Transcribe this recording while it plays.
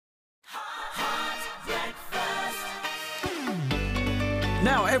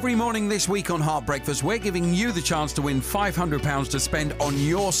Now, every morning this week on Heart Breakfast, we're giving you the chance to win £500 to spend on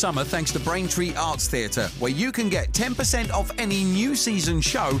your summer thanks to Braintree Arts Theatre, where you can get 10% off any new season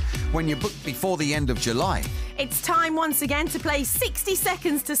show when you book before the end of July. It's time once again to play 60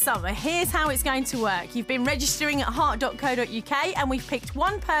 Seconds to Summer. Here's how it's going to work. You've been registering at heart.co.uk and we've picked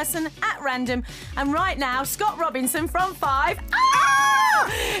one person at random. And right now, Scott Robinson from 5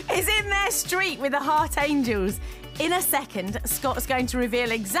 is in their street with the Heart Angels. In a second, Scott's going to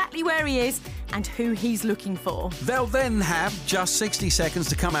reveal exactly where he is and who he's looking for. They'll then have just 60 seconds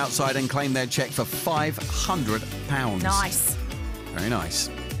to come outside and claim their cheque for £500. Nice. Very nice.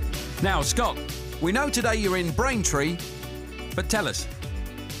 Now, Scott, we know today you're in Braintree, but tell us,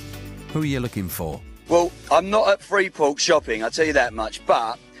 who are you looking for? Well, I'm not at Freeport shopping, I'll tell you that much,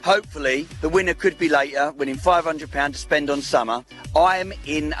 but hopefully the winner could be later, winning £500 to spend on summer. I'm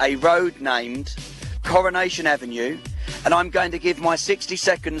in a road named Coronation Avenue, and I'm going to give my 60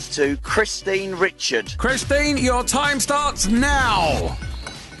 seconds to Christine Richard. Christine, your time starts now.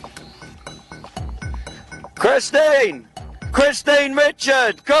 Christine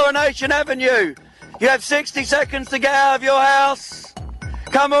Richard, Coronation Avenue. You have 60 seconds to get out of your house.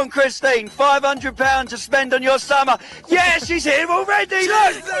 Come on, Christine, £500 to spend on your summer. Yeah, she's here already,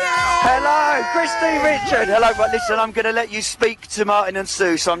 look. Hello, Christine Richard. Hello, but listen, I'm going to let you speak to Martin and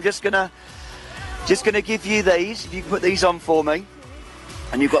Sue, so I'm just going to give you these, if you can put these on for me.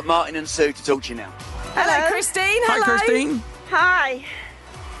 And you've got Martin and Sue to talk to you now. Hello, Christine. Hi, Hello. Christine. Hi.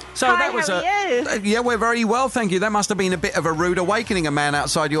 So Hi, that was how are you? Yeah, we're very well, thank you. That must have been a bit of a rude awakening, a man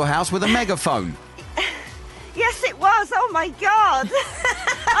outside your house with a megaphone. Yes, it was. Oh, my God.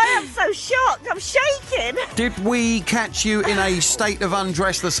 I am so shocked. I'm shaking. Did we catch you in a state of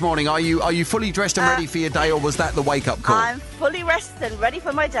undress this morning? Are you fully dressed and ready for your day, or was that the wake-up call? I'm fully rested and ready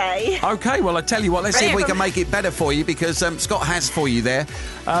for my day. OK, well, I tell you what, let's see if we can make it better for you, because Scott has for you there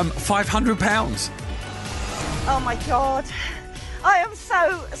 £500. Oh, my God. I am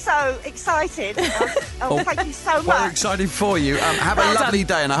so excited. Thank you so much. We're excited for you. Have a lovely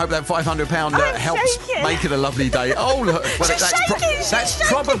day, and I hope that £500 helps shaking. make it a lovely day. Oh, look, well, that's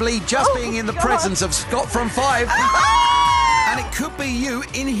probably just being in the presence of Scott from 5. And it could be you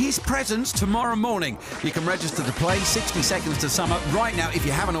in his presence tomorrow morning. You can register to play 60 Seconds to Summer right now if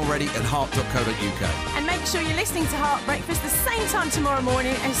you haven't already at heart.co.uk. And make sure you're listening to Heart Breakfast the same time tomorrow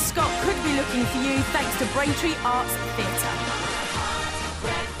morning, as Scott could be looking for you thanks to Braintree Arts Theatre.